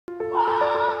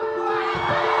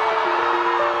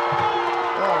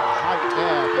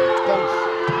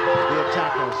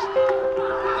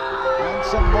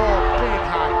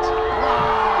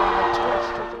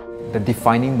The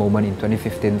defining moment in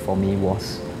 2015 for me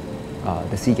was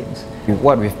the SEA Games.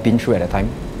 What we've been through at the time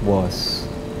was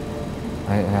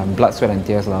blood, sweat and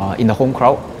tears. In the home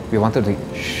crowd, we wanted to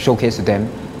showcase to them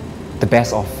the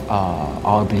best of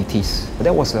our abilities.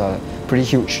 That was a pretty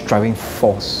huge driving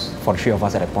force for the three of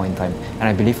us at that point in time, and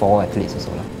I believe for all athletes as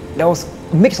well. There was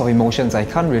a mix of emotions. I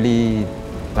can't really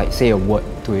say a word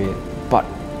to it, but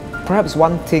perhaps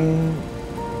one thing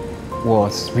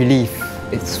was relief.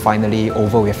 It's finally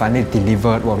over. We finally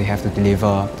delivered what we have to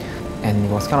deliver, and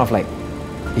it was kind of like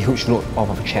a huge load off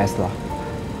of a chest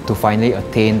to finally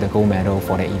attain the gold medal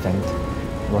for that event.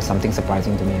 It was something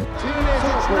surprising to me. It's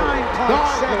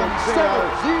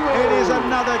 9.70. It is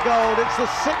another gold. It's the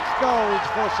 6 golds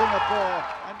for Singapore.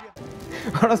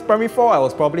 When I was primary 4, I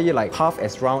was probably half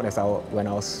as round as when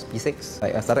I was P6.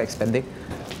 I started expanding.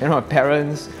 My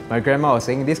parents, my grandma was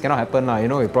saying, this cannot happen,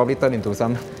 it probably turned into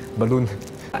some balloon.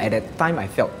 At that time, I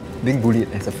felt being bullied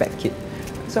as a fat kid.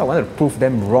 So I wanted to prove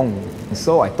them wrong.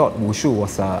 So I thought Wushu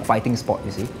was a fighting sport,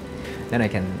 you see. Then I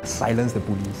can silence the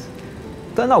bullies.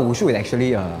 Turned out Wushu is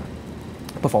actually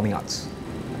performing arts.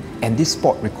 And this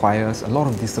sport requires a lot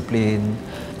of discipline.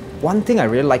 One thing I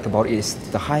really like about it is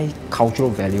the high cultural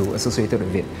value associated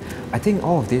with it. I think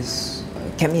all of this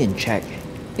kept me in check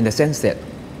in the sense that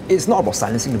it's not about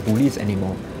silencing the bullies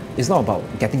anymore. It's not about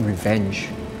getting revenge,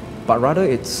 but rather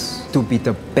it's to be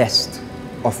the best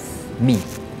of me.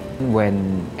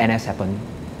 When NS happened,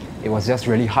 it was just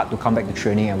really hard to come back to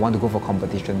training and want to go for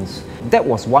competitions. That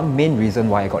was one main reason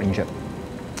why I got injured,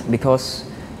 because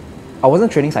I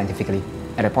wasn't training scientifically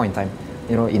at that point in time.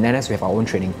 In NS we have our own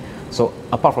training. So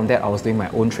apart from that, I was doing my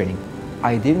own training.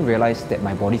 I didn't realize that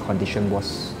my body condition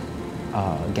was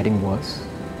getting worse.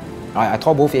 I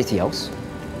tore both ACLs.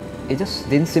 It just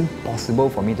didn't seem possible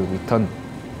for me to return.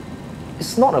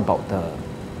 It's not about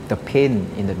the pain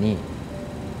in the knee.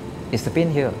 It's the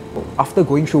pain here. After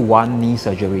going through one knee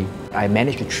surgery, I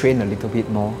managed to train a little bit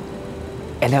more,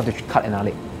 and then I have to cut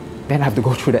another leg. Then I have to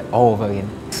go through that all over again.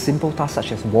 Simple tasks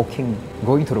such as walking,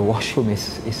 going to the washroom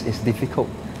is difficult.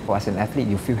 As an athlete,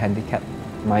 you feel handicapped.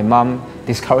 My mom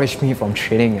discouraged me from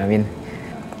training.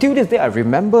 Till this day, I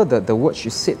remember the words she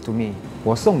said to me.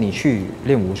 我送你去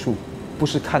练武术，不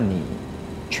是看你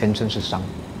全身是伤.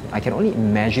 I can only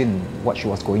imagine what she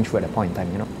was going through at that point in time.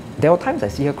 There were times I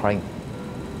see her crying,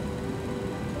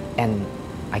 and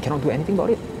I cannot do anything about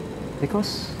it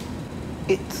because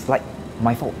it's like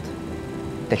my fault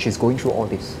that she's going through all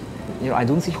this. I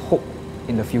don't see hope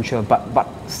in the future, but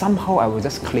somehow I was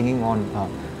just clinging on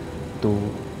to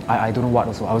I don't know what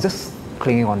also. I was just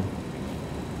clinging on.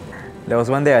 There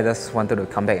was one day I just wanted to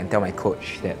come back and tell my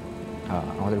coach that I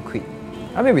wanted to quit.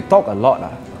 We talk a lot,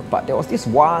 but there was this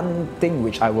one thing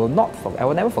which I will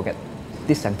never forget.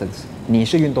 This sentence, 你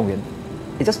是运动员.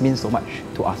 It just means so much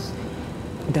to us.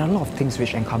 There are a lot of things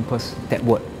which encompass that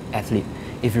word, athlete.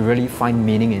 If you really find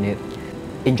meaning in it,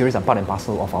 injuries are part and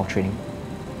parcel of our training.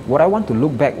 Would I want to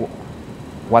look back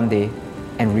one day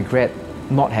and regret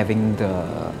not having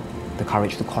the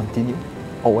courage to continue?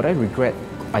 Or would I regret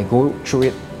I go through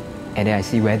it and then I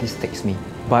see where this takes me?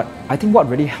 But I think what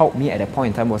really helped me at that point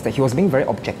in time was that he was being very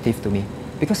objective to me,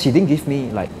 because he didn't give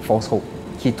me false hope.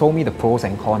 He told me the pros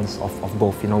and cons of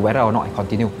both, whether or not I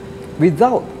continue.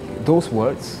 Without those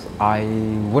words, I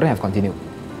wouldn't have continued.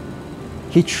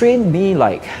 He trained me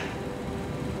like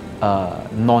a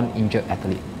non-injured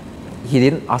athlete. He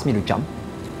didn't ask me to jump,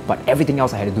 but everything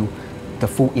else I had to do, the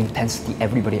full intensity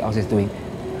everybody else is doing.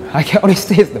 I can only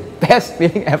say it's the best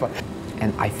feeling ever.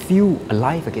 And I feel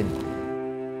alive again.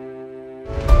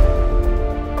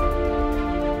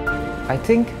 I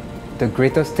think the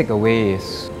greatest takeaway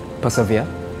is persevere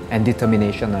and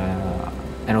determination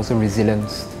and also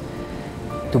resilience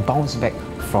to bounce back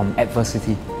from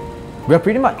adversity. We are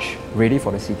pretty much ready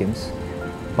for the SEA Games,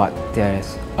 but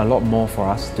there's a lot more for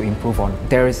us to improve on.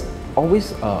 There is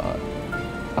always a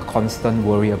constant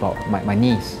worry about my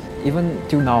knees. Even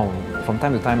till now, from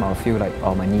time to time, I'll feel like,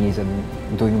 my knee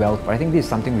isn't doing well. But I think this is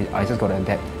something I just got to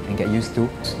adapt and get used to.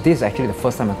 This is actually the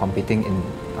first time I'm competing in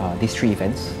these 3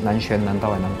 events. Nanshan,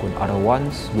 Nantao and Namkun are the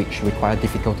ones which require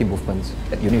difficulty movements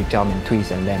that you need to jump and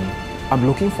twist and land. I'm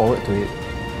looking forward to it.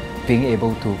 Being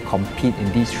able to compete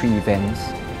in these 3 events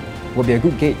will be a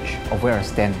good gauge of where I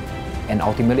stand and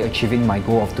ultimately achieving my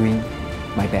goal of doing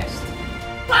my best.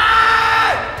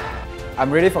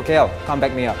 I'm ready for KL. Come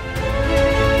back me up.